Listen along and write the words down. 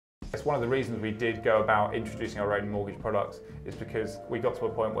guess one of the reasons we did go about introducing our own mortgage products is because we got to a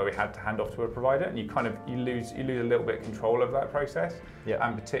point where we had to hand off to a provider, and you lose a little bit of control of that process,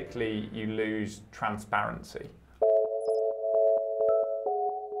 and particularly you lose transparency.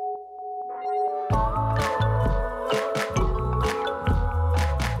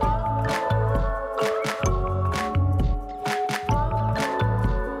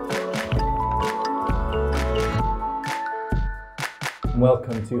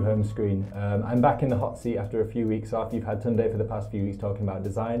 Welcome to Homescreen. I'm back in the hot seat after a few weeks off. You've had Tunde for the past few weeks talking about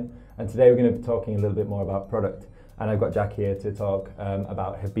design, and today we're going to be talking a little bit more about product. And I've got Jack here to talk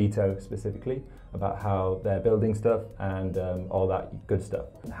about Habito specifically, about how they're building stuff and all that good stuff.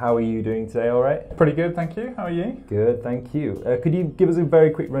 How are you doing today? All right? Pretty good, thank you. How are you? Good, thank you. Could you give us a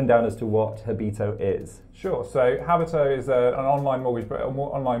very quick rundown as to what Habito is? Sure. So Habito is an online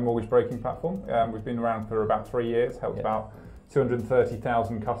mortgage broking platform. We've been around for about 3 years, helped about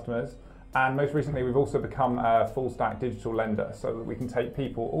 230,000 customers, and most recently we've also become a full stack digital lender, so that we can take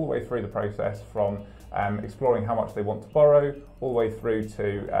people all the way through the process from exploring how much they want to borrow all the way through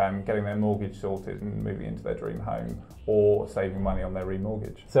to getting their mortgage sorted and moving into their dream home or saving money on their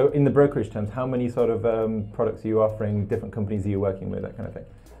remortgage. So in the brokerage terms, how many sort of products are you offering, different companies are you working with, that kind of thing?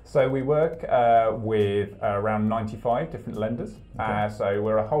 So we work with around 95 different lenders. So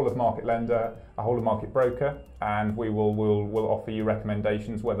we're a whole of market lender, a whole of market broker, and we'll offer you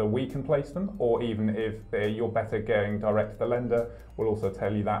recommendations whether we can place them, or even if you're better going direct to the lender, we'll also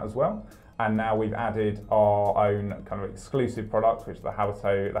tell you that as well. And now we've added our own kind of exclusive products, which is the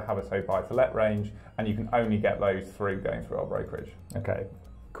Habito buy-to-let range, and you can only get those through going through our brokerage. Okay.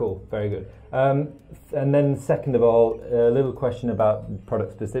 Cool, very good. And then second of all, a little question about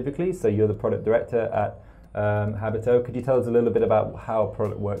product specifically. So you're the product director at Habito. Could you tell us a little bit about how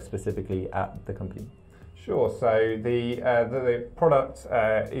product works specifically at the company? Sure. So the product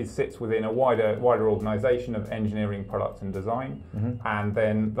sits within a wider organisation of engineering, product and design, and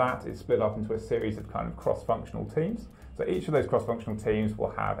then that is split up into a series of kind of cross-functional teams. So each of those cross-functional teams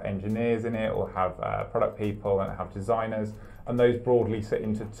will have engineers in it, or have product people, and have designers, and those broadly sit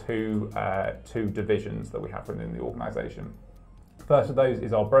into two divisions that we have within the organisation. First of those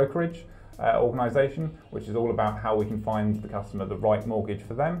is our brokerage organisation, which is all about how we can find the customer the right mortgage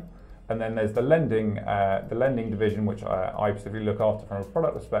for them. And then there's the lending division, which I specifically look after from a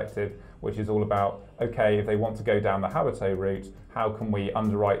product perspective, which is all about, okay, if they want to go down the Habito route, how can we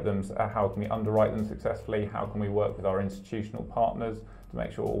underwrite them successfully? How can we work with our institutional partners to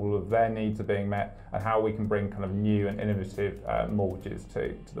make sure all of their needs are being met, and how we can bring kind of new and innovative mortgages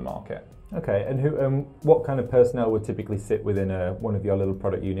to the market. Okay, and what kind of personnel would typically sit within one of your little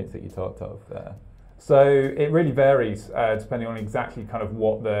product units that you talked of there? So it really varies depending on exactly kind of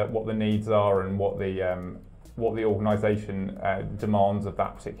what the needs are and what the organisation demands of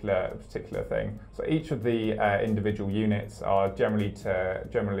that particular thing. So each of the individual units are generally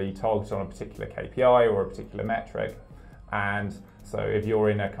targeted on a particular KPI or a particular metric. And so if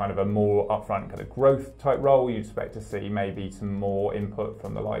you're in a kind of a more upfront kind of growth type role, you expect to see maybe some more input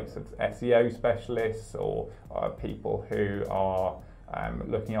from the likes of SEO specialists or people who are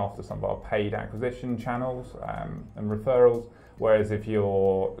looking after some of our paid acquisition channels and referrals. Whereas if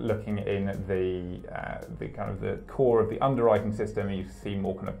you're looking in the kind of the core of the underwriting system, you see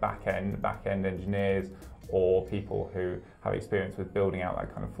more kind of back end engineers, or people who have experience with building out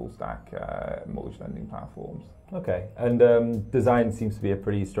that kind of full stack mortgage lending platforms. Okay, and design seems to be a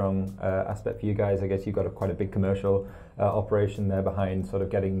pretty strong aspect for you guys. I guess you've got quite a big commercial operation there behind sort of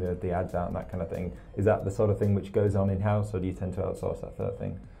getting the ads out and that kind of thing. Is that the sort of thing which goes on in-house, or do you tend to outsource that sort of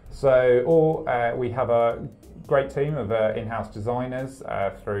thing? So we have a great team of in-house designers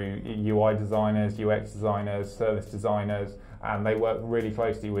through UI designers, UX designers, service designers, and they work really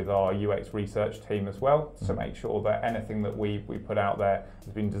closely with our UX research team as well to make sure that anything that we put out there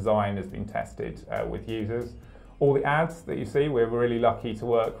has been designed, has been tested with users. All the ads that you see, we're really lucky to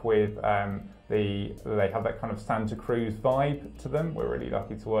work with. They have that kind of Santa Cruz vibe to them. We're really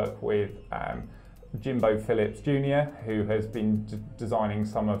lucky to work with Jimbo Phillips Jr., who has been designing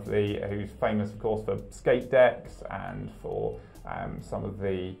who's famous of course for skate decks and for some of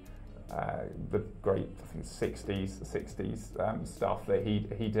the great, I think, 60s stuff that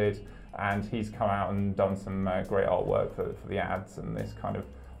he did, and he's come out and done some great artwork for the ads and this kind of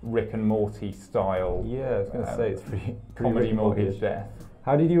Rick and Morty style. Yeah, I was going to say it's pretty comedy mortgage death.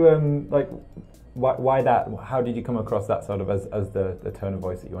 How did you why that? How did you come across that sort of as the tone of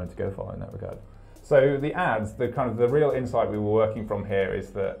voice that you wanted to go for in that regard? So the ads, the real insight we were working from here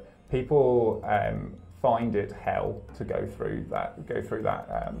is that people find it hell to go through that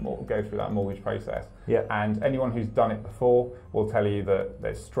mortgage process. Yeah. And anyone who's done it before will tell you that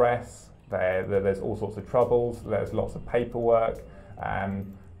there's stress, there's all sorts of troubles, there's lots of paperwork,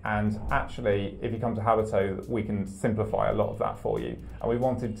 and actually, if you come to Habito, we can simplify a lot of that for you. And we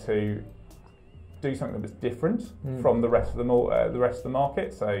wanted to do something that was different from the rest of the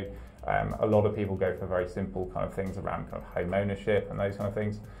market. So a lot of people go for very simple kind of things around kind of home ownership and those kind of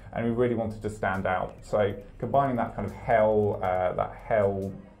things, and we really wanted to stand out. So combining that kind of hell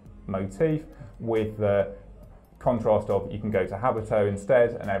motif with the contrast of you can go to Habito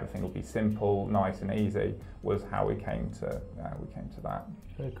instead and everything will be simple, nice and easy, was how we came to that.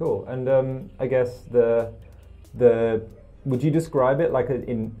 Very cool. And I guess the would you describe it like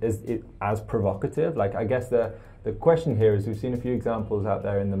as provocative? Like, I guess the question here is, we've seen a few examples out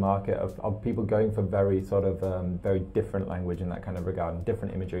there in the market of people going for very sort of very different language in that kind of regard, and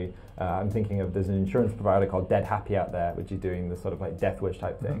different imagery. I'm thinking of, there's an insurance provider called Dead Happy out there, which is doing the sort of like death wish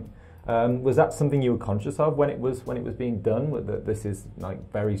type thing. Was that something you were conscious of when it was being done? That this is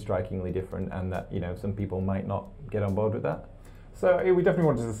like very strikingly different, and that, you know, some people might not get on board with that? So we definitely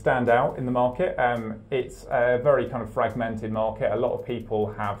wanted to stand out in the market. It's a very kind of fragmented market. A lot of people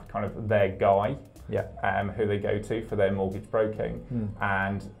have kind of their guy, who they go to for their mortgage broking,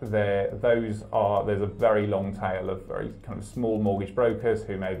 and there's a very long tail of very kind of small mortgage brokers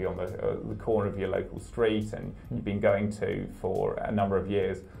who may be on the corner of your local street and you've been going to for a number of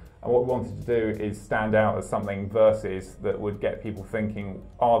years. And what we wanted to do is stand out as something versus that would get people thinking,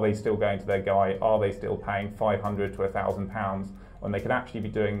 are they still going to their guy? Are they still paying £500 to £1,000 when they could actually be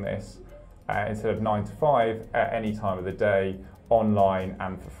doing this instead of 9 to 5 at any time of the day, online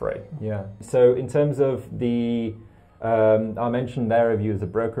and for free? Yeah. So in terms of the, I mentioned their review as a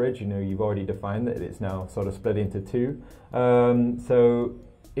brokerage. You know, you've already defined that it's now sort of split into two. So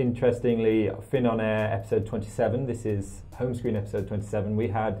interestingly, Fin on Air episode 27, this is Homescreen episode 27, we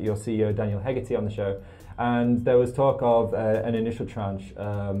had your CEO Daniel Hegarty on the show, and there was talk of an initial tranche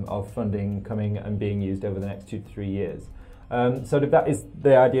of funding coming and being used over the next 2 to 3 years. So that is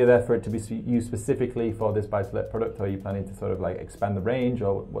the idea there for it to be used specifically for this buy-to-let product, or are you planning to sort of like expand the range,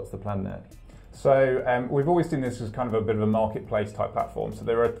 or what's the plan there? So we've always seen this as kind of a bit of a marketplace type platform. So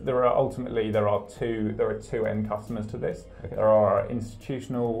there are two end customers to this. Okay. There are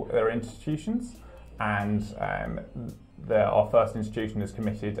institutions, and our first institution has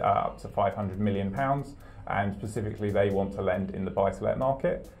committed up to £500 million, and specifically they want to lend in the buy-to-let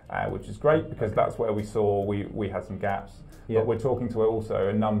market, which is great because that's where we had some gaps. But we're talking to also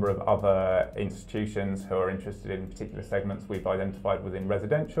a number of other institutions who are interested in particular segments we've identified within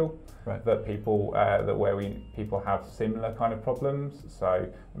residential, that people have similar kind of problems. So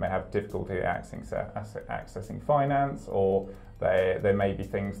they may have difficulty accessing finance, or there may be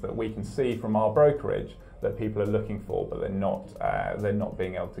things that we can see from our brokerage that people are looking for, but they're not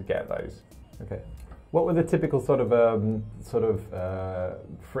being able to get those. Okay. What were the typical sort of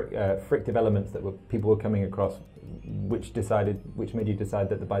frictive elements that people were coming across, which made you decide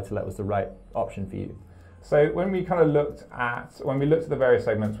that the buy-to-let was the right option for you? So when we looked at the various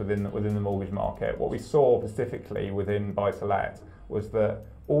segments within the mortgage market, what we saw specifically within buy-to-let was that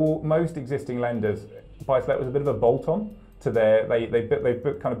most existing lenders, buy-to-let was a bit of a bolt-on to they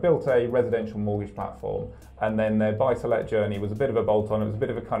kind of built a residential mortgage platform, and then their buy-to-let journey was a bit of a bolt-on. It was a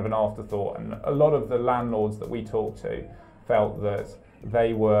bit of a kind of an afterthought, and a lot of the landlords that we talked to felt that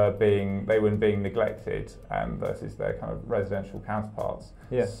they were being neglected versus their kind of residential counterparts.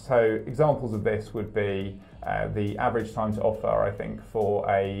 Yes. So examples of this would be the average time to offer, I think, for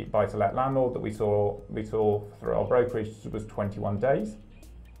a buy-to-let landlord that we saw through our brokerage was 21 days.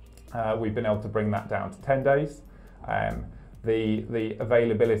 We've been able to bring that down to 10 days. The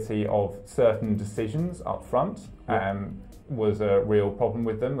availability of certain decisions up front was a real problem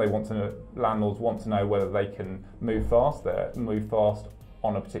with them. Landlords want to know whether they can move fast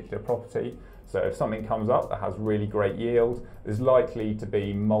on a particular property. So if something comes up that has really great yield, there's likely to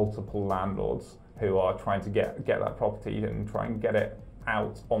be multiple landlords who are trying to get that property and try and get it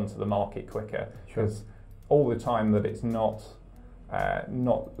out onto the market quicker. Because all the time that it's not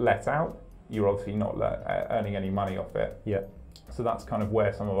let out, you're obviously not earning any money off it. Yeah. So that's kind of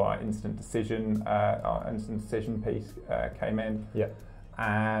where some of our instant decision piece came in. Yeah.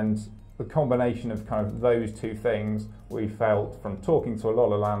 And the combination of kind of those two things, we felt from talking to a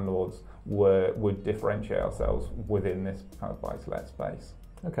lot of landlords would differentiate ourselves within this kind of buy-to-let space.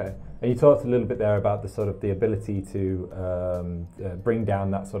 Okay. And you talked a little bit there about the sort of the ability to bring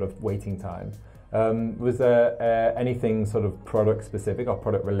down that sort of waiting time. Was there anything sort of product specific or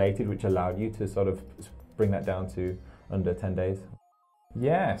product related which allowed you to sort of bring that down to under 10 days?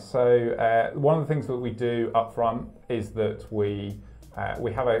 Yeah, so one of the things that we do up front is that we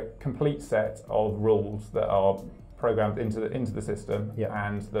have a complete set of rules that are programmed into the system,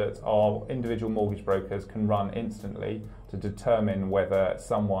 and that our individual mortgage brokers can run instantly to determine whether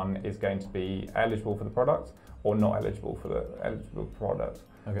someone is going to be eligible for the product or not eligible for the product.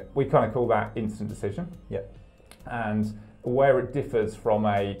 Okay. We kind of call that instant decision. Yeah. And where it differs from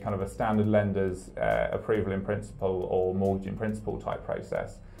a kind of a standard lender's approval in principle or mortgage in principle type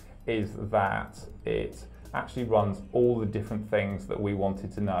process is that it actually runs all the different things that we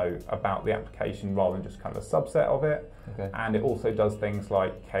wanted to know about the application rather than just kind of a subset of it. Okay. And it also does things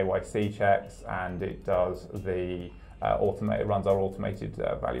like KYC checks, and it does it runs our automated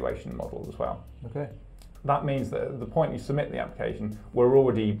valuation model as well. Okay. That means that at the point you submit the application, we're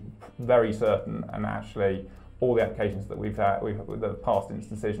already very certain, and actually all the applications that we've the past instant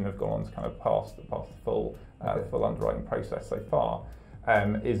decision have gone on to kind of pass the full underwriting process so far,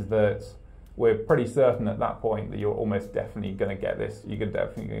 is that we're pretty certain at that point that you're almost definitely going to get this. You're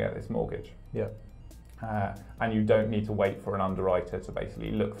definitely going to get this mortgage. Yeah. And you don't need to wait for an underwriter to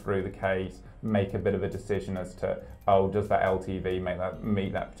basically look through the case, make a bit of a decision as to, does that LTV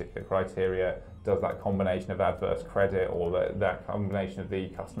meet that particular criteria? Does that combination of adverse credit or that combination of the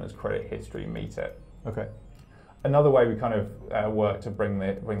customer's credit history meet it? Okay. Another way we kind of worked to bring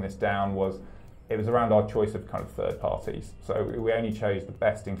this down was it was around our choice of kind of third parties. So we only chose the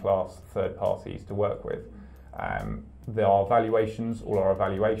best in class third parties to work with. All our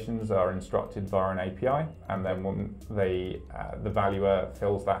evaluations are instructed via an API, and then when the valuer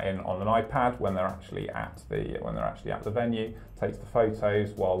fills that in on an iPad when they're actually at the venue, takes the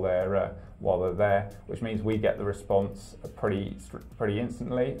photos while they're there, which means we get the response pretty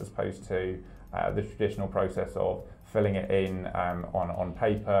instantly, as opposed to the traditional process of filling it in on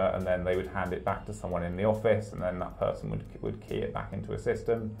paper, and then they would hand it back to someone in the office, and then that person would key it back into a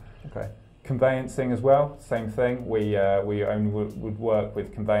system. Okay. Conveyancing as well, same thing. We only would work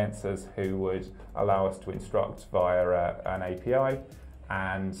with conveyancers who would allow us to instruct via an API,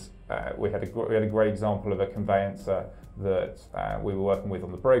 and we had a great example of a conveyancer that we were working with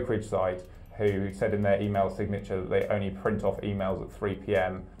on the brokerage side, who said in their email signature that they only print off emails at 3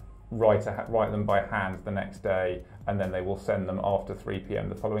 p.m. Write them by hand the next day, and then they will send them after 3 p.m.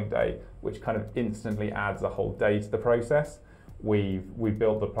 the following day, which kind of instantly adds a whole day to the process. We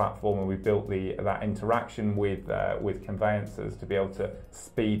built the platform, and we built that interaction with conveyancers to be able to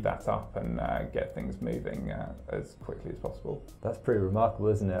speed that up and get things moving as quickly as possible. That's pretty remarkable,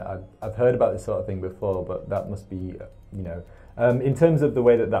 isn't it? I've heard about this sort of thing before, but that must be, in terms of the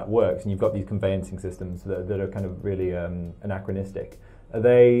way that works, and you've got these conveyancing systems that are kind of really anachronistic.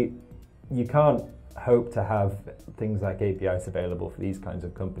 You can't hope to have things like APIs available for these kinds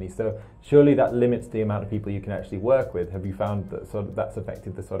of companies. So surely that limits the amount of people you can actually work with. Have you found that that's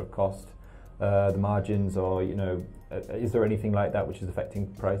affected the sort of cost, the margins, or is there anything like that which is affecting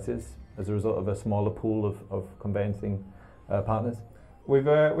prices as a result of a smaller pool of conveyancing partners? We've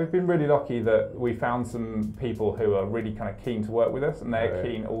been really lucky that we found some people who are really kind of keen to work with us, and they're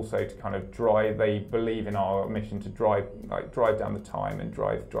keen also to kind of drive. They believe in our mission to drive down the time and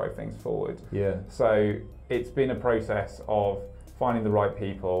drive things forward. Yeah. So it's been a process of finding the right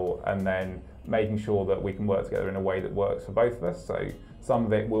people and then making sure that we can work together in a way that works for both of us. So some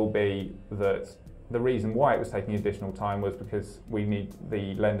of it will be that the reason why it was taking additional time was because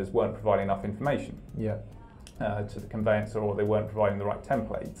the lenders weren't providing enough information. Yeah. To the conveyancer, or they weren't providing the right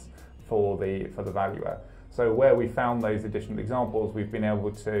templates for the valuer. So where we found those additional examples, we've been able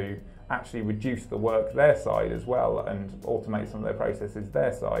to actually reduce the work their side as well, and automate some of their processes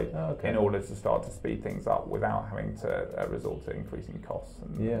their side, in order to start to speed things up without having to resort to increasing costs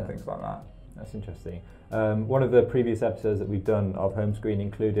and things like that. That's interesting. One of the previous episodes that we've done of Homescreen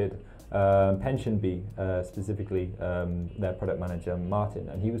included PensionBee, specifically their product manager Martin,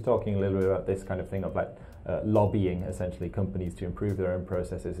 and he was talking a little bit about this kind of thing of lobbying essentially companies to improve their own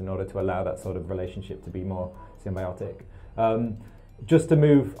processes in order to allow that sort of relationship to be more symbiotic. Just to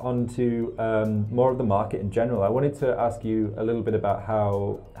move on to more of the market in general, I wanted to ask you a little bit about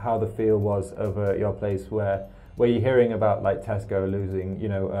how the feel was over your place where you're hearing about like Tesco losing,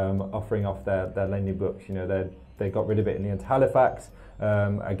 offering off their lending books. They got rid of it in the end. Halifax,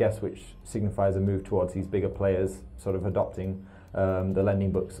 I guess, which signifies a move towards these bigger players sort of adopting the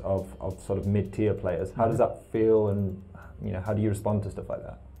lending books of sort of mid-tier players. How does that feel, and how do you respond to stuff like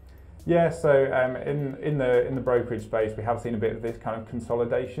that? Yeah, so in the brokerage space, we have seen a bit of this kind of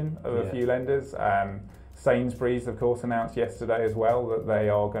consolidation of a few lenders. Sainsbury's, of course, announced yesterday as well that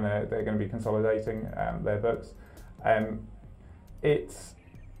they're going to be consolidating their books.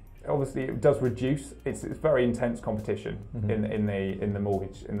 obviously it does reduce. It's very intense competition in the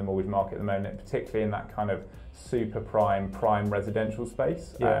mortgage market at the moment, particularly in that kind of super prime residential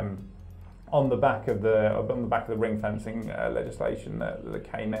space. Yeah. On the back of the ring fencing legislation that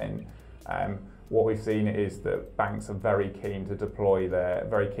came in, what we've seen is that banks are very keen to deploy their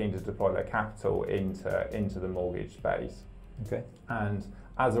capital into the mortgage space. Okay. And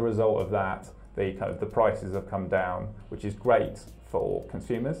as a result of that, the prices have come down, which is great for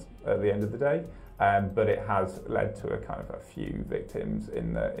consumers at the end of the day. But it has led to a few victims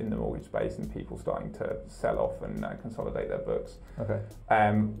in the mortgage space and people starting to sell off and consolidate their books. Okay.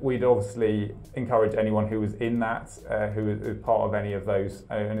 We'd obviously encourage anyone who was in that, who is part of any of those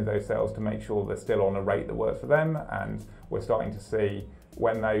sales, to make sure they're still on a rate that works for them. And we're starting to see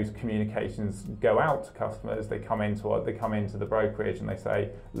when those communications go out to customers, they come into the brokerage and they say,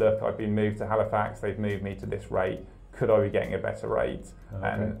 "Look, I've been moved to Halifax. They've moved me to this rate. Could I be getting a better rate?" Okay.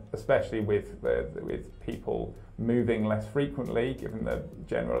 And especially with people moving less frequently, given the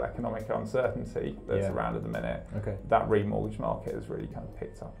general economic uncertainty that's around at the minute, that remortgage market has really kind of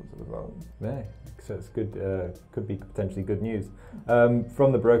picked up as a result. Yeah, so it's good. Could be potentially good news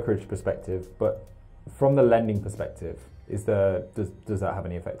from the brokerage perspective, but from the lending perspective, does that have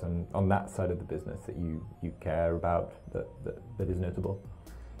any effect on that side of the business that you care about that is notable?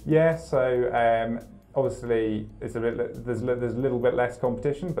 Yeah. So. Obviously, there's a little bit less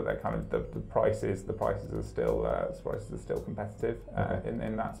competition, but they're kind of the prices are still competitive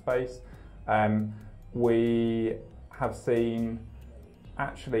in that space. We have seen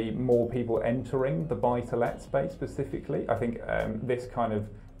actually more people entering the buy-to-let space specifically. I think this kind of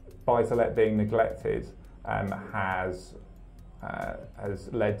buy-to-let being neglected has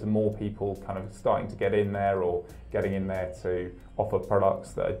led to more people kind of starting to get in there or getting in there to offer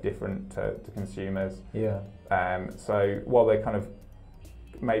products that are different to consumers. Yeah. So while they're kind of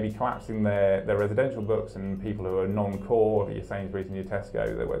maybe collapsing their residential books and people who are non-core, your Sainsbury's and your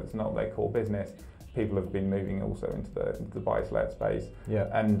Tesco, where it's not their core business, people have been moving also into the buy-to-let space. Yeah.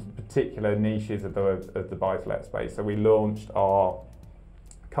 And particular niches of the buy-to-let space. So we launched our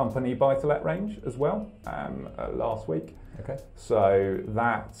company buy-to-let range as well last week. Okay. So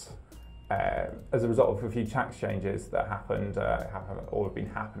that, as a result of a few tax changes that happened or have been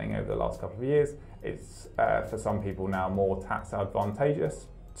happening over the last couple of years, it's for some people now more tax advantageous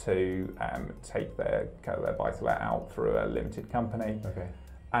to take their buy-to-let out through a limited company. Okay.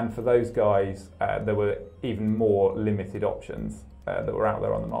 And for those guys, there were even more limited options that were out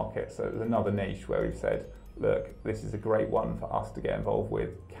there on the market. So it was another niche where we've said, look, this is a great one for us to get involved with.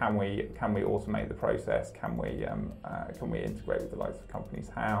 Can we automate the process? Can we integrate with the likes of Companies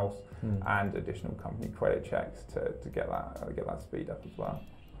House and additional company credit checks to get that speed up as well?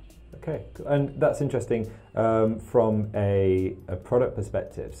 Okay, and that's interesting from a product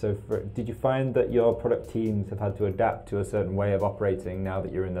perspective. So, did you find that your product teams have had to adapt to a certain way of operating now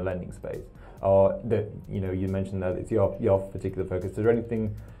that you're in the lending space, or that you mentioned that it's your particular focus? Is there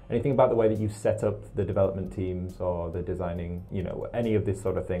anything about the way that you've set up the development teams or the designing, any of this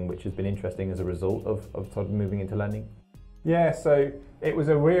sort of thing, which has been interesting as a result of sort of moving into lending? Yeah, so it was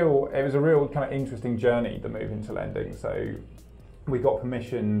a real kind of interesting journey, the move into lending. So we got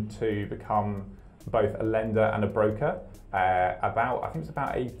permission to become both a lender and a broker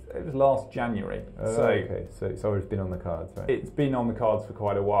it was last January. Okay, so it's always been on the cards, right? It's been on the cards for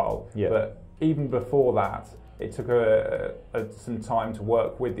quite a while. Yeah. But even before that, it took some time to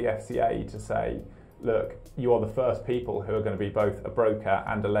work with the FCA to say, look, you are the first people who are going to be both a broker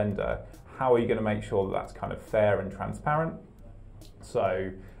and a lender. How are you going to make sure that that's kind of fair and transparent?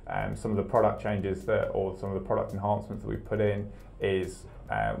 So some of the product changes or some of the product enhancements that we've put in is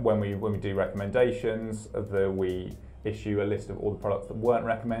when we do recommendations, we issue a list of all the products that weren't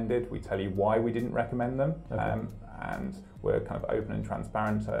recommended. We tell you why we didn't recommend them, and we're kind of open and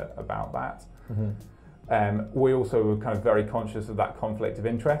transparent about that. Mm-hmm. We also were kind of very conscious of that conflict of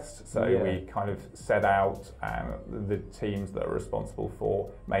interest, so we kind of set out the teams that are responsible for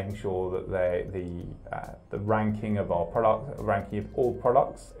making sure that the ranking of all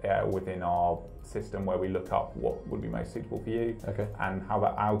products within our system, where we look up what would be most suitable for you, and how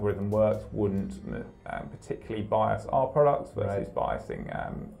that algorithm works wouldn't particularly bias our products versus biasing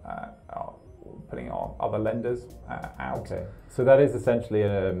putting our other lenders out. Okay. So that is essentially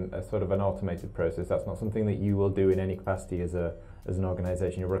a sort of an automated process. That's not something that you will do in any capacity as an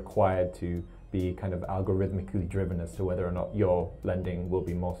organisation. You're required to be kind of algorithmically driven as to whether or not your lending will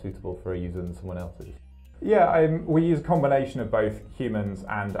be more suitable for a user than someone else's. Yeah, we use a combination of both humans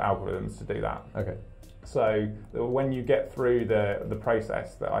and algorithms to do that. Okay. So when you get through the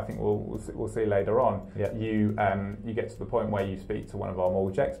process that I think we'll see later on, you get to the point where you speak to one of our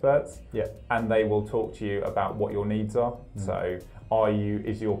mortgage experts, and they will talk to you about what your needs are. So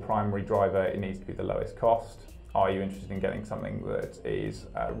is your primary driver, it needs to be the lowest cost? Are you interested in getting something that is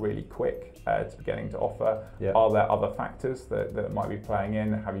really quick to getting to offer? Are there other factors that might be playing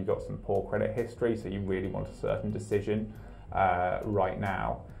in? Have you got some poor credit history, so you really want a certain decision right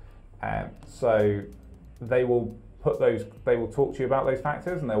now? So they will talk to you about those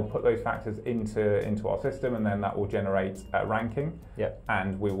factors, and they'll put those factors into our system, and then that will generate a ranking.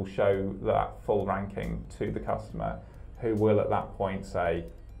 And we will show that full ranking to the customer, who will at that point say,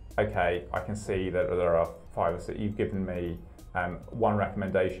 okay, I can see that there are 5 or 6. You've given me one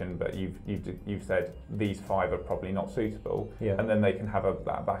recommendation, but you've said these 5 are probably not suitable, and then they can have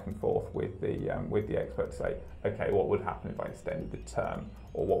that back and forth with the expert to say, okay, what would happen if I extended the term,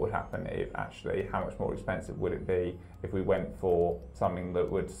 or what would happen if actually, how much more expensive would it be if we went for something that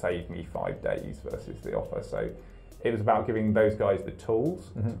would save me 5 days versus the offer. So it was about giving those guys the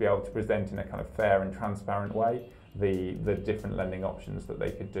tools to be able to present in a kind of fair and transparent way the different lending options that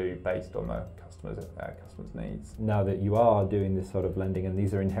they could do based on the customers' needs. Now that you are doing this sort of lending, and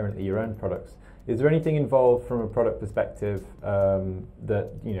these are inherently your own products, is there anything involved from a product perspective that,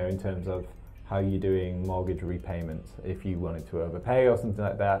 in terms of how you're doing mortgage repayments, if you wanted to overpay or something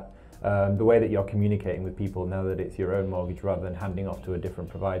like that, the way that you're communicating with people now that it's your own mortgage rather than handing off to a different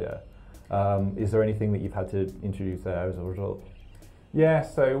provider? Is there anything that you've had to introduce there as a result? Yeah,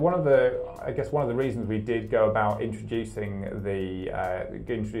 so one of the reasons we did go about introducing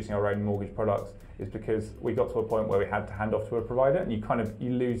our own mortgage products is because we got to a point where we had to hand off to a provider, and you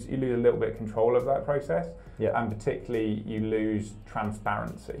lose a little bit of control of that process, and particularly you lose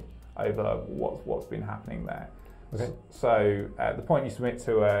transparency over what's been happening there. Okay. So at the point you submit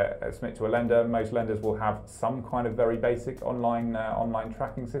to a lender, most lenders will have some kind of very basic online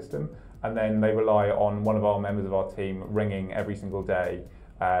tracking system, and then they rely on one of our members of our team ringing every single day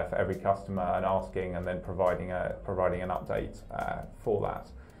for every customer and asking, and then providing an update for that.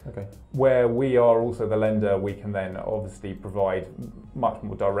 Okay. Where we are also the lender, we can then obviously provide much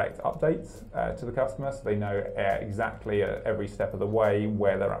more direct updates to the customer, so they know exactly at every step of the way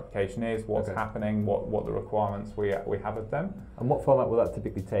where their application is, what's happening, what the requirements we have of them. And what format will that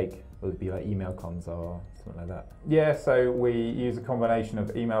typically take? Will it be like email comms or something like that? Yeah, so we use a combination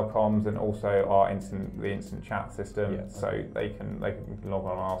of email comms and also our instant chat system, so they can log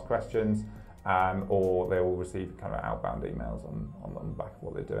on and ask questions. Or they will receive kind of outbound emails on the back of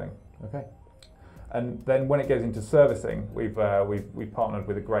what they're doing. Okay. And then when it goes into servicing, we've partnered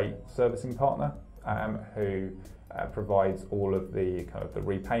with a great servicing partner who provides all of the kind of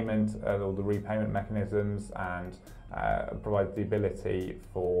all the repayment mechanisms, and provides the ability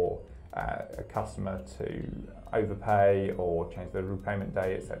for a customer to overpay or change their repayment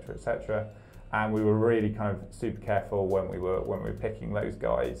day, etc., etc. And we were really kind of super careful when we were picking those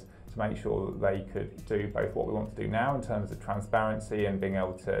guys to make sure that they could do both what we want to do now in terms of transparency and being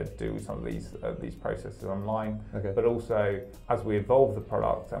able to do some of these processes online, but also as we evolve the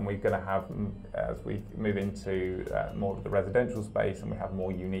product and we're going to have, as we move into more of the residential space and we have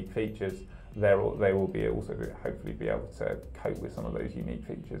more unique features, they will be also hopefully be able to cope with some of those unique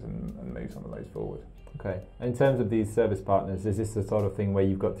features and move some of those forward. Okay. In terms of these service partners, is this the sort of thing where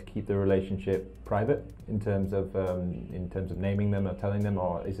you've got to keep the relationship private in terms of naming them or telling them,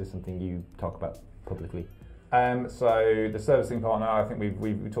 or is this something you talk about publicly? So the servicing partner, I think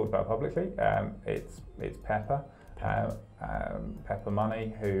we've talked about publicly. It's Pepper. Pepper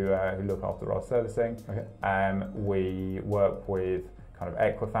Money, who look after our servicing. Okay. We work with kind of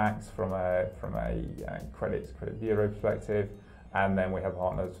Equifax from a credit bureau perspective, and then we have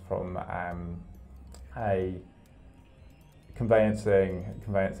partners from a conveyancing,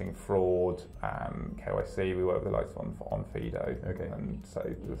 fraud, KYC. We work with the likes on Fido, and so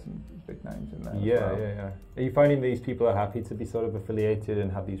there's some big names in there. Yeah. Are you finding these people are happy to be sort of affiliated and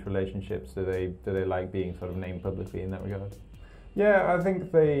have these relationships? Do they like being sort of named publicly in that regard? Yeah, I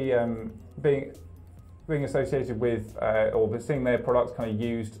think being associated with or seeing their products kind of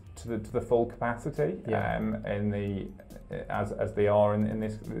used to the full capacity, as they are in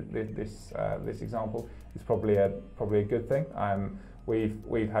this example, is probably a good thing.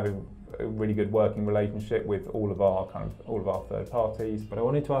 We've had a really good working relationship with all of our third parties. But I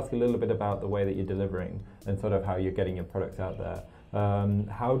wanted to ask a little bit about the way that you're delivering and sort of how you're getting your product out there.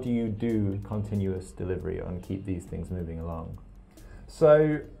 How do you do continuous delivery and keep these things moving along?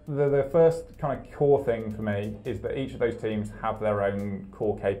 So the first kind of core thing for me is that each of those teams have their own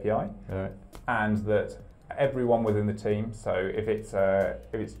core KPI, and that everyone within the team. So if it's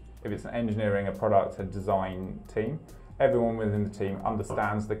if it's an engineering, a product, a design team, everyone within the team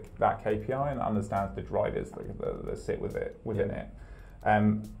understands that KPI and understands the drivers that sit within it.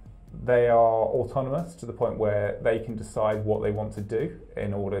 They are autonomous to the point where they can decide what they want to do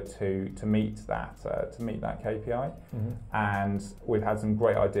in order to meet that KPI. And we've had some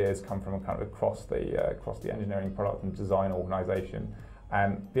great ideas come from kind of across the engineering, product, and design organisation.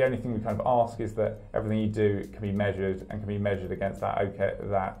 And the only thing we kind of ask is that everything you do can be measured and can be measured against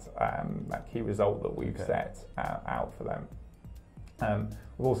that key result that we've set out for them.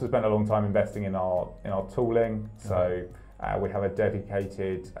 We've also spent a long time investing in our tooling. So we have a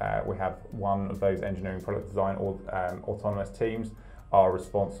dedicated, we have one of those engineering, product design or autonomous teams are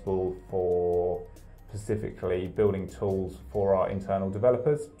responsible for specifically building tools for our internal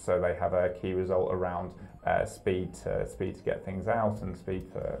developers. So they have a key result around speed to get things out and speed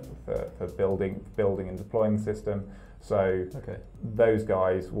for building and deploying the system. So those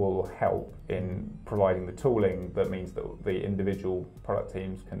guys will help in providing the tooling that means that the individual product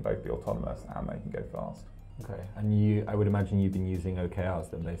teams can both be autonomous and they can go fast. Okay, and I would imagine you've been using OKRs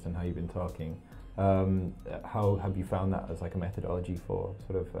then, based on how you've been talking. How have you found that as like a methodology for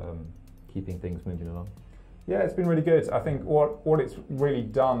sort of keeping things moving along? Yeah, it's been really good. I think what it's really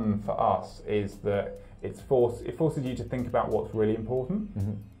done for us is that it forces you to think about what's really important.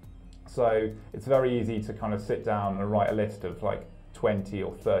 So it's very easy to kind of sit down and write a list of like 20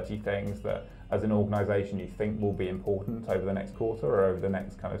 or 30 things that as an organisation you think will be important over the next quarter or over the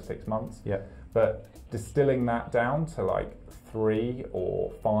next kind of 6 months. Yeah. But distilling that down to like 3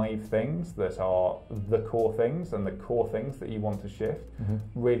 or 5 things that are the core things and the core things that you want to shift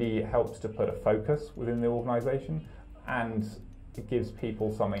really helps to put a focus within the organisation, and it gives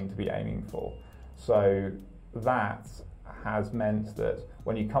people something to be aiming for. So that has meant that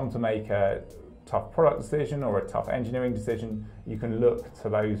when you come to make a tough product decision or a tough engineering decision, you can look to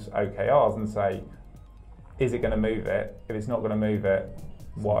those OKRs and say, is it going to move it? If it's not going to move it,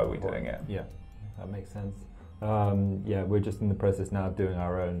 why are we doing it? Yeah, that makes sense. Yeah, we're just in the process now of doing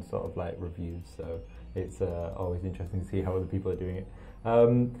our own sort of like reviews, so it's always interesting to see how other people are doing it.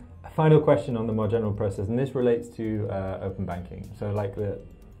 A final question on the more general process, and this relates to open banking. So like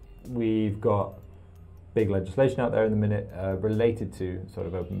we've got big legislation out there in the minute related to sort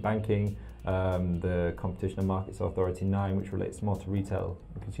of open banking, the Competition and Markets Authority 9, which relates more to retail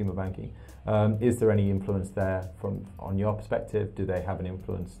and consumer banking. Is there any influence there on your perspective? Do they have an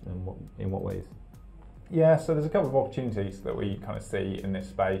influence, and in what ways? Yeah, so there's a couple of opportunities that we kind of see in this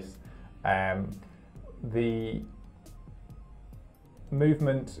space. The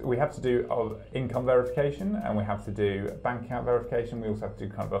movement, we have to do income verification and we have to do bank account verification. We also have to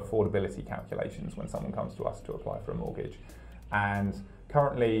do kind of affordability calculations when someone comes to us to apply for a mortgage. And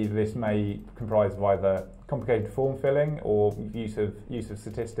currently this may comprise of either complicated form filling or use of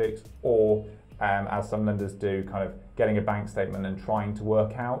statistics, or as some lenders do, kind of getting a bank statement and trying to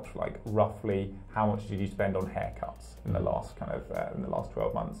work out like roughly how much did you spend on haircuts in the last in the last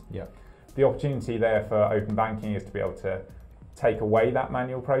 12 months. Yeah. The opportunity there for open banking is to be able to take away that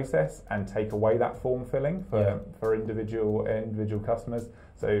manual process and take away that form filling for individual customers.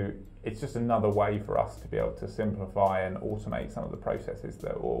 So it's just another way for us to be able to simplify and automate some of the processes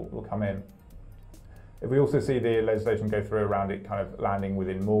that will come in. If we also see the legislation go through around it kind of landing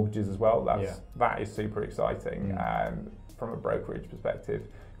within mortgages as well, that is super exciting from a brokerage perspective,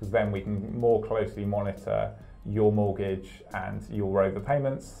 because then we can more closely monitor your mortgage and your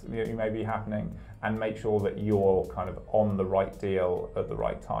overpayments that you may be happening, and make sure that you're kind of on the right deal at the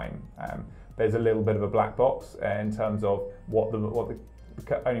right time. There's a little bit of a black box in terms of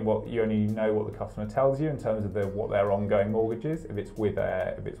you only know what the customer tells you in terms of what their ongoing mortgage is, if it's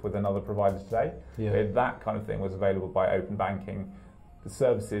with another provider today. If that kind of thing was available by open banking, the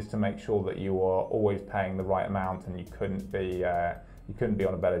services to make sure that you are always paying the right amount and you couldn't be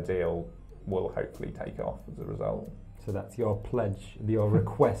on a better deal will hopefully take off as a result. So that's your pledge, your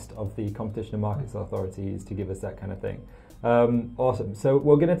request of the Competition and Markets Authority is to give us that kind of thing. Awesome. So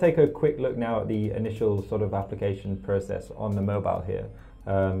we're going to take a quick look now at the initial sort of application process on the mobile here.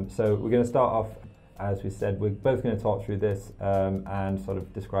 So we're going to start off, as we said, we're both going to talk through this and sort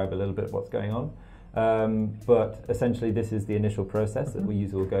of describe a little bit what's going on. But essentially this is the initial process that we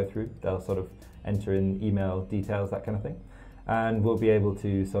usually will go through. They'll sort of enter in email details, that kind of thing. And we'll be able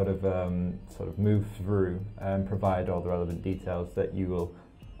to sort of move through and provide all the relevant details that you will,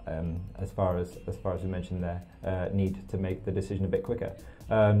 as far as we mentioned there, need to make the decision a bit quicker.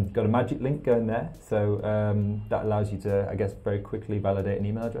 Got a magic link going there, so that allows you to, I guess, very quickly validate an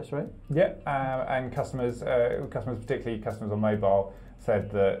email address, right? Yeah, and customers, particularly customers on mobile,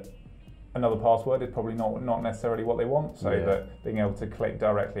 said that another password is probably not necessarily what they want. So that being able to click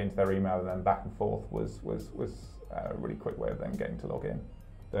directly into their email and then back and forth was a really quick way of them getting to log in.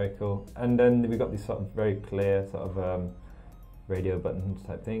 Very cool. And then we've got these sort of very clear sort of radio buttons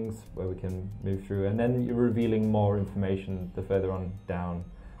type things where we can move through, and then you're revealing more information the further on down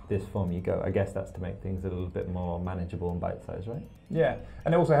this form you go. I guess that's to make things a little bit more manageable and bite-sized, right? Yeah,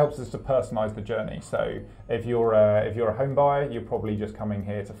 and it also helps us to personalise the journey. So if you're a home buyer, you're probably just coming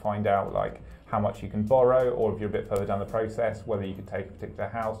here to find out like how much you can borrow, or if you're a bit further down the process, whether you could take a particular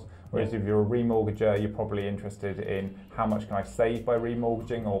house. Whereas if you're a remortgager, you're probably interested in how much can I save by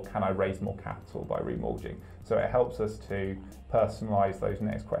remortgaging, or can I raise more capital by remortgaging. So it helps us to personalise those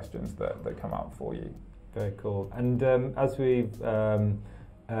next questions that come up for you. Very cool. And as we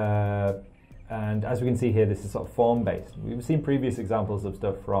can see here, this is sort of form-based. We've seen previous examples of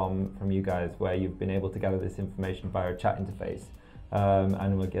stuff from you guys where you've been able to gather this information via a chat interface.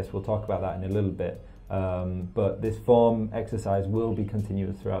 And I guess we'll talk about that in a little bit. But this form exercise will be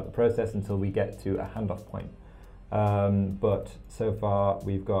continuous throughout the process until we get to a handoff point. But so far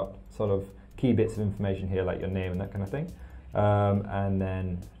we've got sort of key bits of information here, like your name and that kind of thing. And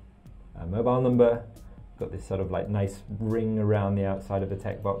then a mobile number. Got this sort of like nice ring around the outside of the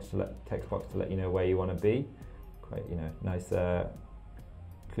text box to let you know where you want to be. Quite, nice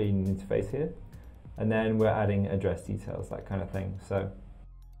clean interface here. And then we're adding address details, that kind of thing. So,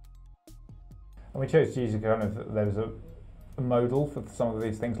 and we chose to use there's a modal for some of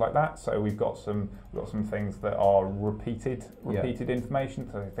these things like that. So we've got some things that are repeated information.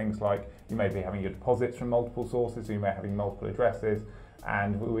 So things like you may be having your deposits from multiple sources, or you may be having multiple addresses.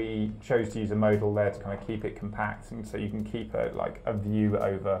 And we chose to use a modal there to kind of keep it compact, and so you can keep a view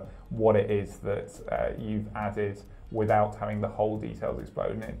over what it is that you've added without having the whole details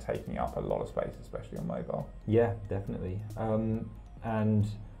explode and it taking up a lot of space, especially on mobile. Yeah, definitely. And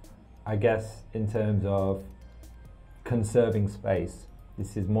I guess in terms of conserving space,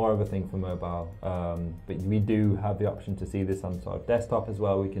 this is more of a thing for mobile, but we do have the option to see this on sort of desktop as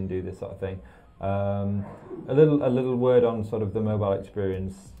well. We can do this sort of thing. A little word on sort of the mobile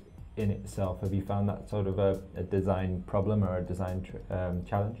experience in itself. Have you found that sort of a design problem or a design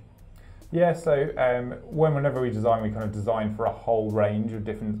challenge? Yeah, so whenever we design, we kind of design for a whole range of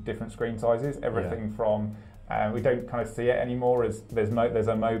different screen sizes. Everything from we don't kind of see it anymore as there's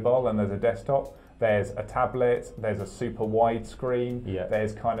a mobile and there's a desktop. There's a tablet. There's a super wide screen. Yeah.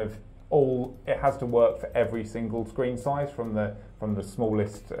 There's kind of it has to work for every single screen size, from the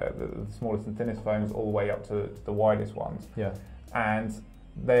smallest and thinnest phones all the way up to the widest ones. Yeah. And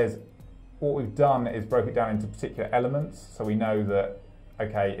what we've done is broke it down into particular elements, so we know that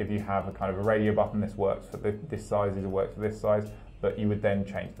okay, if you have a kind of a radio button, this works for this size, it works for this size, but you would then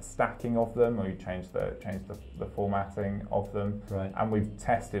change the stacking of them, or you change the formatting of them. Right. And we've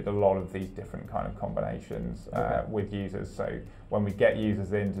tested a lot of these different kind of combinations with users. So when we get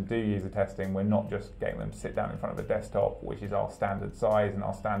users in to do user testing, we're not just getting them to sit down in front of a desktop, which is our standard size and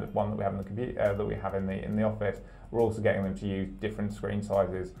our standard one that we have in the computer that we have in the office. We're also getting them to use different screen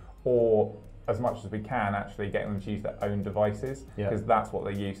sizes, or as much as we can, actually getting them to use their own devices, because that's what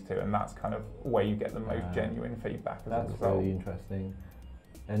they're used to, and that's kind of where you get the most genuine feedback as a result. That's really interesting.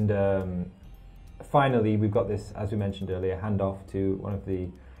 And finally, we've got this, as we mentioned earlier, handoff to one of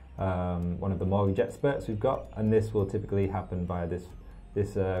the mortgage experts we've got, and this will typically happen via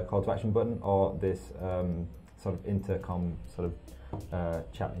this call to action button, or this sort of intercom sort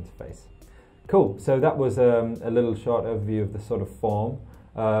of chat interface. Cool. So that was a little short overview of the sort of form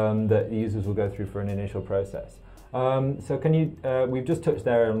that the users will go through for an initial process. So can you, we've just touched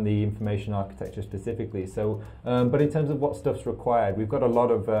there on the information architecture specifically, so, but in terms of what stuff's required, we've got a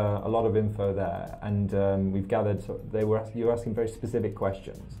lot of info there, and we've gathered, you were asking very specific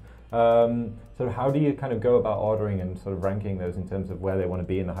questions. So how do you kind of go about ordering and sort of ranking those in terms of where they want to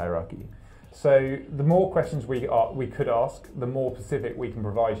be in the hierarchy? So the more questions we could ask, the more specific we can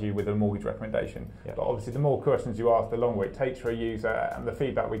provide you with a mortgage recommendation. Yep. But obviously the more questions you ask, the longer it takes for a user, and the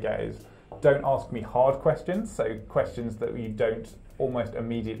feedback we get is, don't ask me hard questions, so questions that you don't almost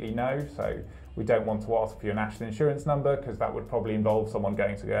immediately know. So we don't want to ask for your national insurance number, because that would probably involve someone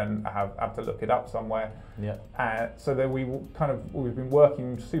going to go and have to look it up somewhere. Yeah. So that we've been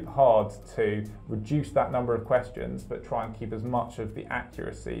working super hard to reduce that number of questions, but try and keep as much of the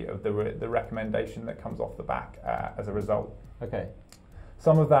accuracy of the recommendation that comes off the back as a result. Okay.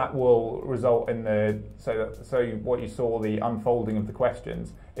 Some of that will result in so what you saw, the unfolding of the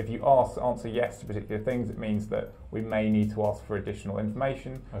questions. If you answer yes to particular things, it means that we may need to ask for additional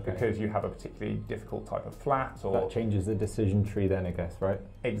information because you have a particularly difficult type of flat. Or that changes the decision tree then, I guess, right?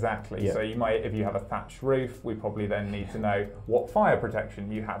 Exactly. Yeah. So you might, if you have a thatched roof, we probably then need to know what fire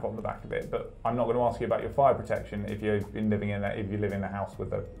protection you have on the back of it. But I'm not going to ask you about your fire protection if you live in a house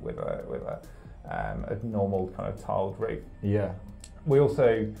with a normal kind of tiled roof. Yeah. We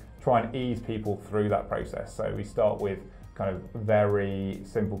also try and ease people through that process. So we start with kind of very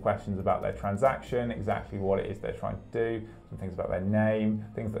simple questions about their transaction, exactly what it is they're trying to do, some things about their name,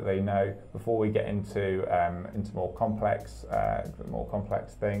 things that they know, before we get into more complex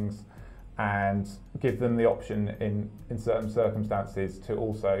things, and give them the option in certain circumstances to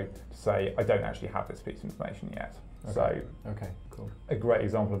also say, I don't actually have this piece of information yet. Okay. Cool. A great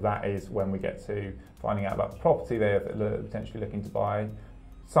example of that is when we get to finding out about the property they're potentially looking to buy.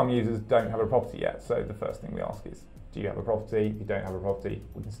 Some users don't have a property yet, so the first thing we ask is, do you have a property? If you don't have a property,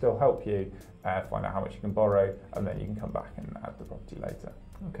 we can still help you find out how much you can borrow, and then you can come back and add the property later.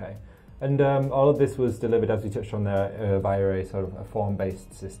 Okay. And all of this was delivered, as we touched on there, via a sort of a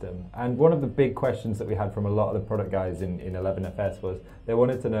form-based system. And one of the big questions that we had from a lot of the product guys in 11FS was they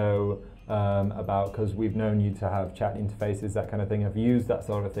wanted to know about, because we've known you to have chat interfaces, that kind of thing. Have you used that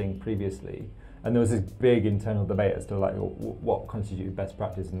sort of thing previously? And there was this big internal debate as to like what constituted best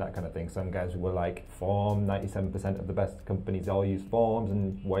practice and that kind of thing. Some guys were like, form, 97% of the best companies all use forms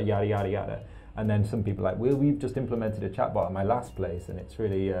and yada, yada, yada. And then some people are like, well, we've just implemented a chatbot at my last place, and it's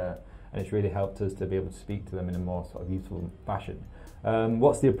really helped us to be able to speak to them in a more sort of useful fashion.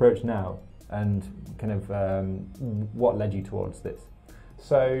 What's the approach now, and kind of what led you towards this?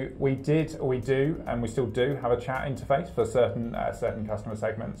 So we do, and we still do have a chat interface for certain customer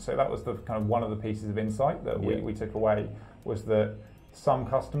segments. So that was the kind of one of the pieces of insight that we took away, was that some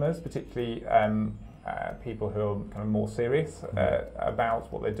customers, particularly people who are kind of more serious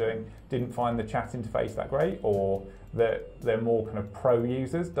about what they're doing, didn't find the chat interface that great, or that they're more kind of pro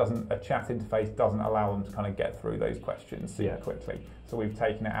users. A chat interface doesn't allow them to kind of get through those questions super quickly. So we've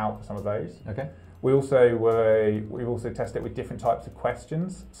taken it out for some of those. Okay. We've also tested it with different types of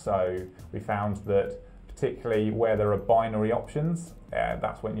questions. So we found that particularly where there are binary options,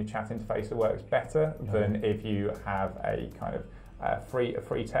 that's when your chat interface works better than if you have a kind of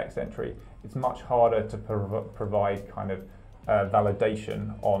free text entry. It's much harder to provide kind of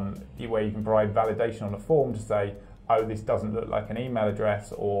validation where you can provide validation on a form to say, oh, this doesn't look like an email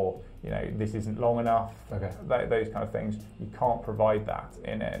address, or this isn't long enough. Okay. Those kind of things. You can't provide that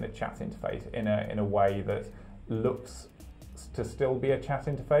in a chat interface in a way that looks to still be a chat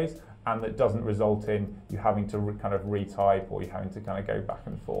interface, and that doesn't result in you having to kind of retype, or you having to kind of go back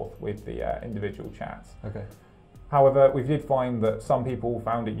and forth with the individual chats. Okay. However, we did find that some people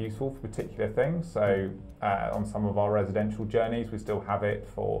found it useful for particular things. So on some of our residential journeys, we still have it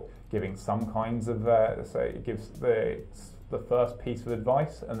for giving some kinds of, so it gives the first piece of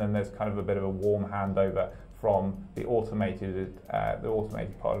advice, and then there's kind of a bit of a warm handover from the automated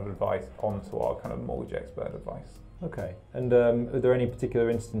part of advice onto our kind of mortgage expert advice. Okay. And are there any particular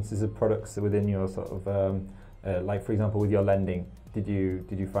instances of products within your sort of, like for example with your lending, did you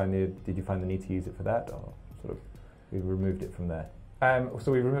find the need to use it for that, or sort of we removed it from there?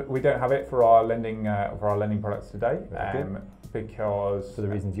 So we don't have it for our lending products today, because for the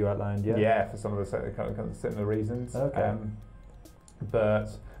reasons you outlined. Yeah, for some of the kind of similar reasons. Okay.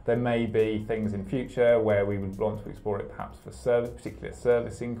 But there may be things in future where we would want to explore it, perhaps for particular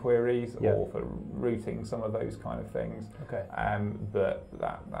service inquiries, or for routing, some of those kind of things. Okay. But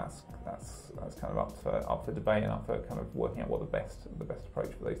that's kind of up for debate, and up for kind of working out what the best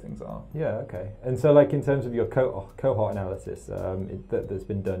approach for those things are. Yeah. Okay. And so, like in terms of your cohort analysis that's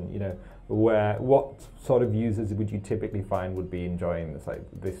been done, what sort of users would you typically find would be enjoying this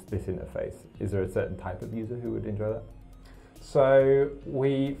interface? Is there a certain type of user who would enjoy that? So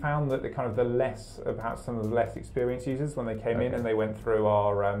we found that perhaps some of the less experienced users, when they came in and they went through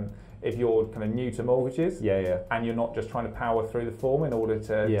our, if you're kind of new to mortgages, and you're not just trying to power through the form in order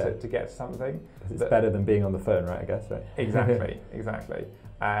to get to something. It's better than being on the phone, right? I guess, right? Exactly.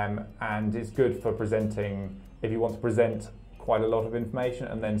 And it's good for presenting, if you want to present quite a lot of information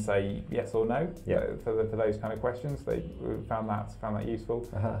and then say yes or no for those kind of questions. We found that useful.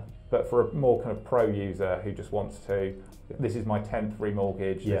 But for a more kind of pro user who just wants to, this is my 10th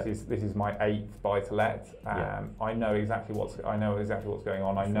remortgage, this is my 8th buy to let. I know exactly what's going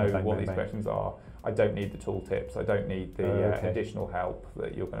on. I know what these questions are. I don't need the tooltips. I don't need the additional help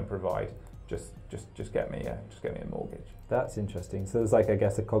that you're going to provide. just get me a mortgage. That's interesting. So there's like, I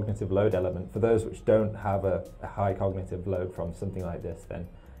guess, a cognitive load element for those which don't have a high cognitive load from something like this. Then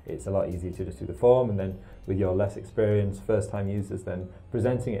it's a lot easier to just do the form, and then with your less experienced first-time users, then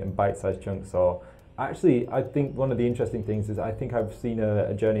presenting it in bite-sized chunks. Or actually, I think one of the interesting things is I think I've seen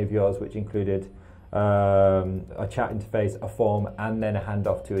a journey of yours which included a chat interface, a form, and then a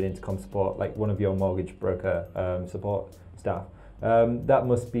handoff to an intercom support, like one of your mortgage broker support staff. That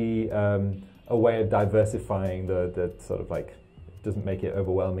must be a way of diversifying the sort of like, doesn't make it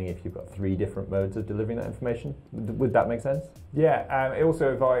overwhelming if you've got 3 different modes of delivering that information. Would that make sense? Yeah, it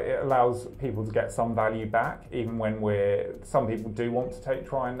also it allows people to get some value back, even when some people do want to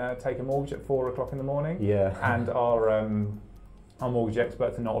try and take a mortgage at 4 o'clock in the morning. Yeah. And our mortgage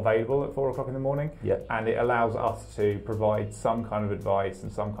experts are not available at 4 o'clock in the morning. Yeah. And it allows us to provide some kind of advice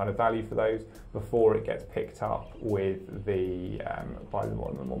and some kind of value for those before it gets picked up with by the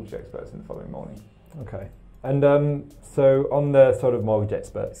mortgage experts in the following morning. Okay. And so on the sort of mortgage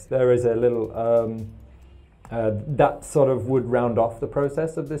experts, there is a little that sort of would round off the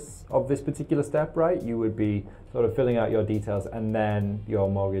process of this particular step, right? You would be sort of filling out your details, and then your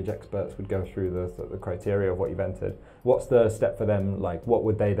mortgage experts would go through the criteria of what you've entered. What's the step for them like? What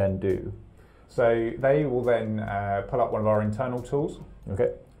would they then do? So they will then pull up one of our internal tools.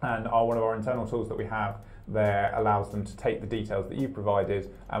 Okay. And one of our internal tools that we have there allows them to take the details that you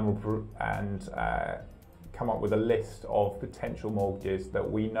provided and come up with a list of potential mortgages that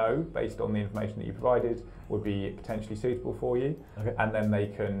we know, based on the information that you provided, would be potentially suitable for you. Okay. And then they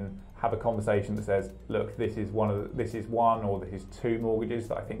can have a conversation that says, look, this is one or this is 2 mortgages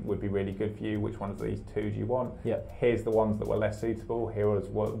that I think would be really good for you. Which one of these 2 do you want? Yeah. Here's the ones that were less suitable. Here is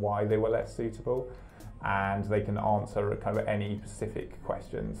why they were less suitable. And they can answer kind of any specific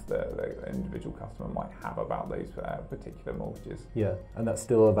questions that the individual customer might have about those particular mortgages. Yeah, and that's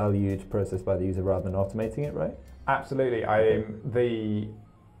still a valued process by the user rather than automating it, right? Absolutely.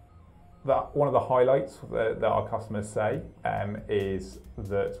 One of the highlights that our customers say is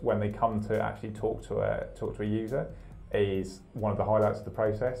that when they come to actually talk to a user, is one of the highlights of the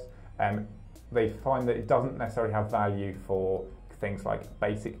process. They find that it doesn't necessarily have value for things like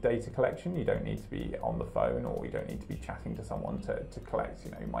basic data collection. You don't need to be on the phone, or you don't need to be chatting to someone to collect,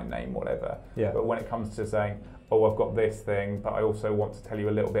 my name, whatever. Yeah. But when it comes to saying, oh, I've got this thing, but I also want to tell you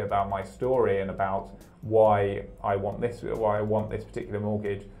a little bit about my story and about why I want this particular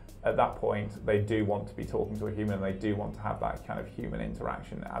mortgage, at that point they do want to be talking to a human, and they do want to have that kind of human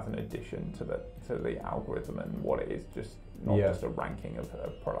interaction as an addition to the algorithm and what it is, just not just a ranking of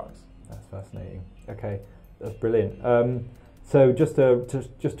products. That's fascinating. Okay, that's brilliant. So just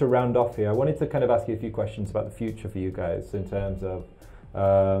to round off here, I wanted to kind of ask you a few questions about the future for you guys in terms of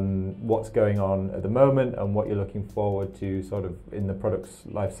what's going on at the moment and what you're looking forward to sort of in the product's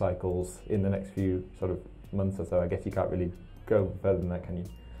life cycles in the next few sort of months or so. I guess you can't really go further than that, can you?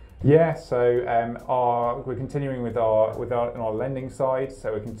 Yeah, so we're continuing with our lending side,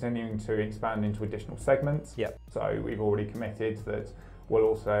 so we're continuing to expand into additional segments. Yep. So we've already committed that we'll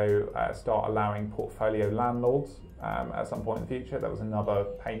also start allowing portfolio landlords at some point in the future. That was another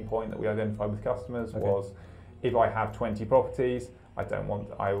pain point that we identified with customers. Okay. Was if I have 20 properties, I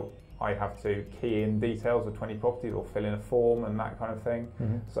have to key in details of 20 properties or fill in a form and that kind of thing.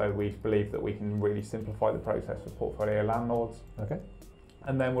 Mm-hmm. So we believe that we can really simplify the process for portfolio landlords. Okay.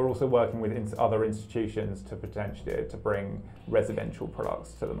 And then we're also working with other institutions to potentially bring residential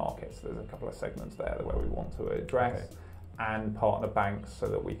products to the market. So there's a couple of segments there where we want to address. Okay. And partner banks so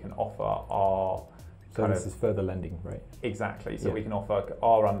that we can offer our... So this is further lending, right? Exactly. So we can offer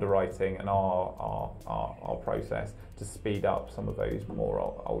our underwriting and our process to speed up some of those more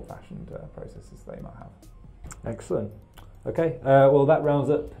old-fashioned processes they might have. Excellent. Okay, well that rounds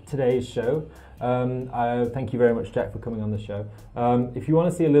up today's show. Thank you very much, Jack, for coming on the show. If you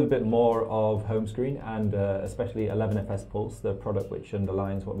want to see a little bit more of Homescreen and especially 11FS Pulse, the product which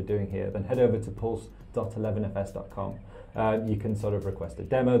underlines what we're doing here, then head over to pulse.11fs.com. You can sort of request a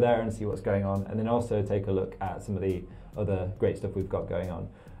demo there and see what's going on, and then also take a look at some of the other great stuff we've got going on.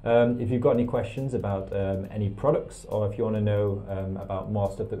 If you've got any questions about any products, or if you want to know about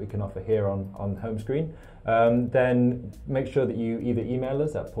more stuff that we can offer here on Homescreen, then make sure that you either email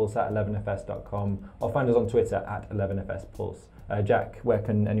us at pulse@11fs.com or find us on Twitter at 11fspulse. Jack, where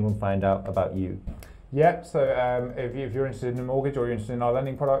can anyone find out about you? Yeah, so if you're interested in a mortgage or you're interested in our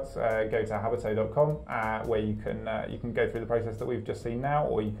lending products, go to habito.com where you can go through the process that we've just seen now,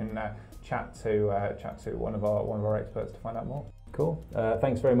 or you can chat to one of our experts to find out more. Cool.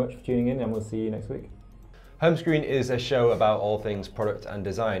 Thanks very much for tuning in, and we'll see you next week. Homescreen is a show about all things product and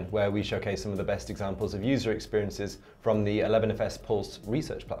design, where we showcase some of the best examples of user experiences from the 11FS Pulse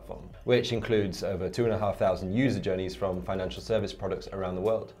research platform, which includes over 2,500 user journeys from financial service products around the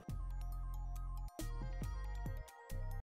world.